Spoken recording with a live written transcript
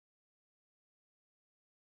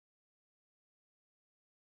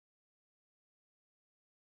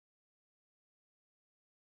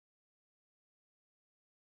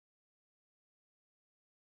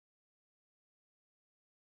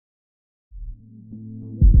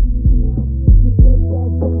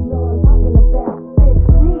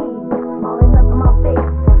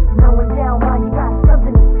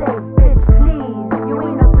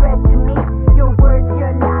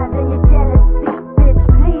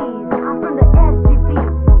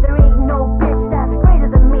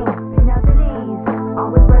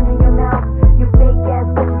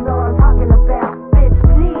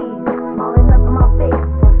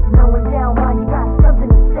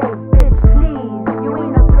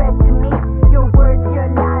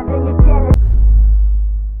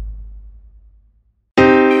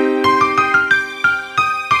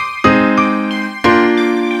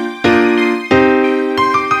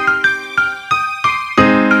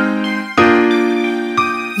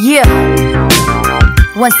Yeah,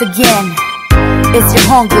 once again, it's your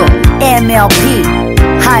homegirl, MLP.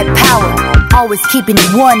 High power, always keeping it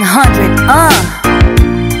 100,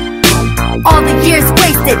 All the years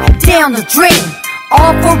wasted down the drain,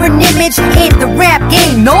 all for an image in the rap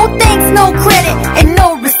game. No thanks, no credit, and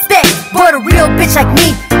no respect, but a real bitch like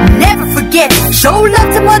me never forget. Show love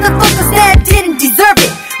to motherfuckers that didn't deserve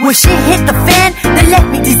it. When shit hit the fan, they left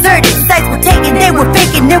me deserted. Sites were taken, they were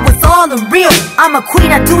faking, it was all unreal. I'm a queen,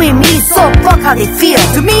 I'm doing me, so fuck how they feel.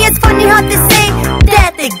 To me it's funny how they say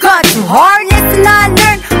that they got you. Hard lesson I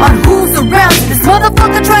learned on who's around. This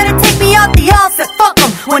motherfucker tried to take me out, they all said fuck him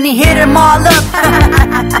when he hit them all up.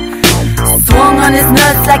 Swung on his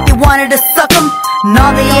nuts like they wanted to suck him.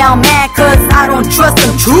 Now they all mad cause I don't trust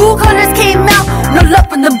them. True colors came out, no love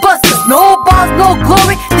from them busters. No balls, no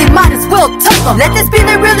glory, they might as well tuck them. Let this be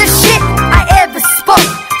the realest shit I ever spoke.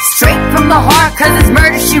 Straight from the heart cause it's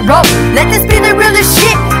murder she wrote. Let this be the realest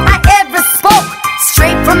shit I ever spoke.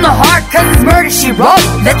 Straight from the heart cause it's murder she wrote.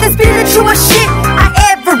 Let this be the truest shit I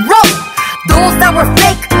ever wrote. Those that were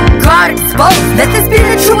fake got exposed. Let this be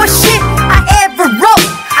the truest shit I ever wrote.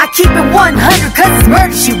 I keep it 100 cause it's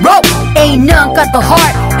murder she wrote. Ain't none got the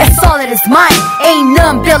heart as solid as mine. Ain't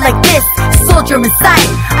none built like this, soldier inside.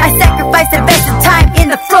 I sacrifice the best of time in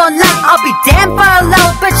the front line. I'll be damned if I allow,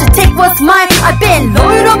 but you take what's mine. I've been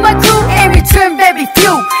loyal to my crew and return very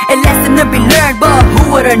few. A lesson to be learned, but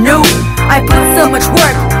who would've knew? I put so much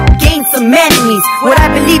work, gain some enemies. What I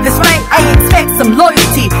believe is right, I expect some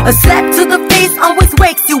loyalty. A slap to the face always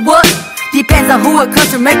wakes you up. Depends on who it comes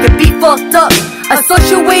from, make it be fucked up.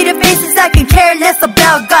 Associated faces I can care less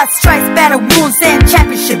about. Got stripes, battle wounds, and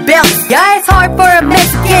championship belts. Yeah, it's hard for a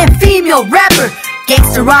Mexican female rapper.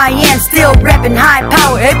 Gangster I am, still reppin' high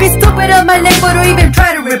power. It'd be stupid of my label to even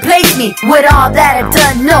try to replace me. With all that I've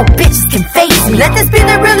done, no bitches can face me. Let this be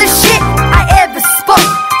the realest shit I ever spoke.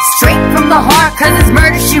 Straight from the heart, cause it's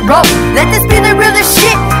murder she wrote. Let this be the realest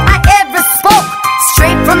shit I ever spoke.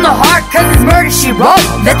 Straight from the heart, cause it's murder she wrote.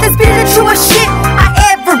 Let this be the truest shit I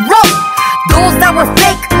ever wrote. Those that were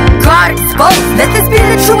fake got exposed. Let this be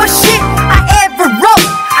the truest shit I ever wrote.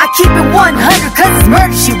 I keep it 100 cause it's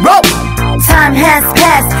murder she wrote. Time has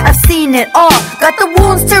passed, I've seen it all. Got the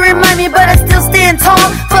wounds to remind me, but I still stand tall.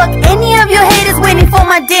 Fuck any of your haters waiting for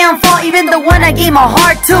my downfall. Even the one I gave my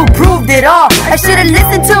heart to proved it all. I should've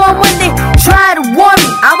listened to them when they tried to warn me.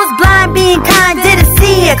 I was blind, being kind, didn't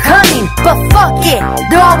see it coming. But fuck it,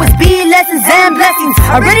 there'll always be lessons and blessings.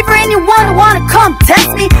 I'm ready for anyone who wanna come test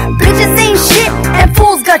me. Bitches ain't shit and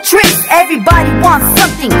fools got tricks. Everybody wants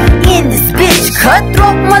something in this bitch.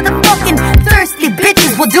 Cutthroat motherfucking thirsty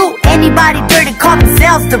bitches will do anybody dirty, call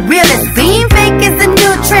themselves the realest. Being fake is the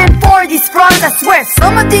new trend for these frauds. I swear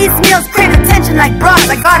some of these males crave attention like bras.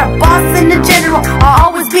 I got a boss in the general, I'll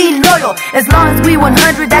always be loyal. As long as we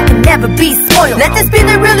 100, I can never be spoiled. Let this be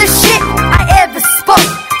the realest shit I ever spoke.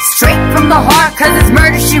 Straight from the heart cause it's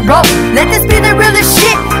murder she wrote. Let this be the realest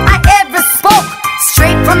shit I ever spoke.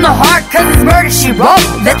 Straight from the heart cause it's murder she wrote.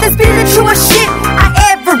 Let this be the truest shit I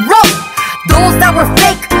ever wrote. Those that were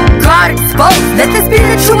fake got exposed. Let this be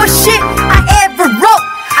the truest shit I ever wrote.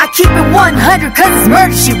 I keep it 100 cause it's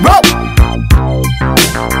murder she wrote.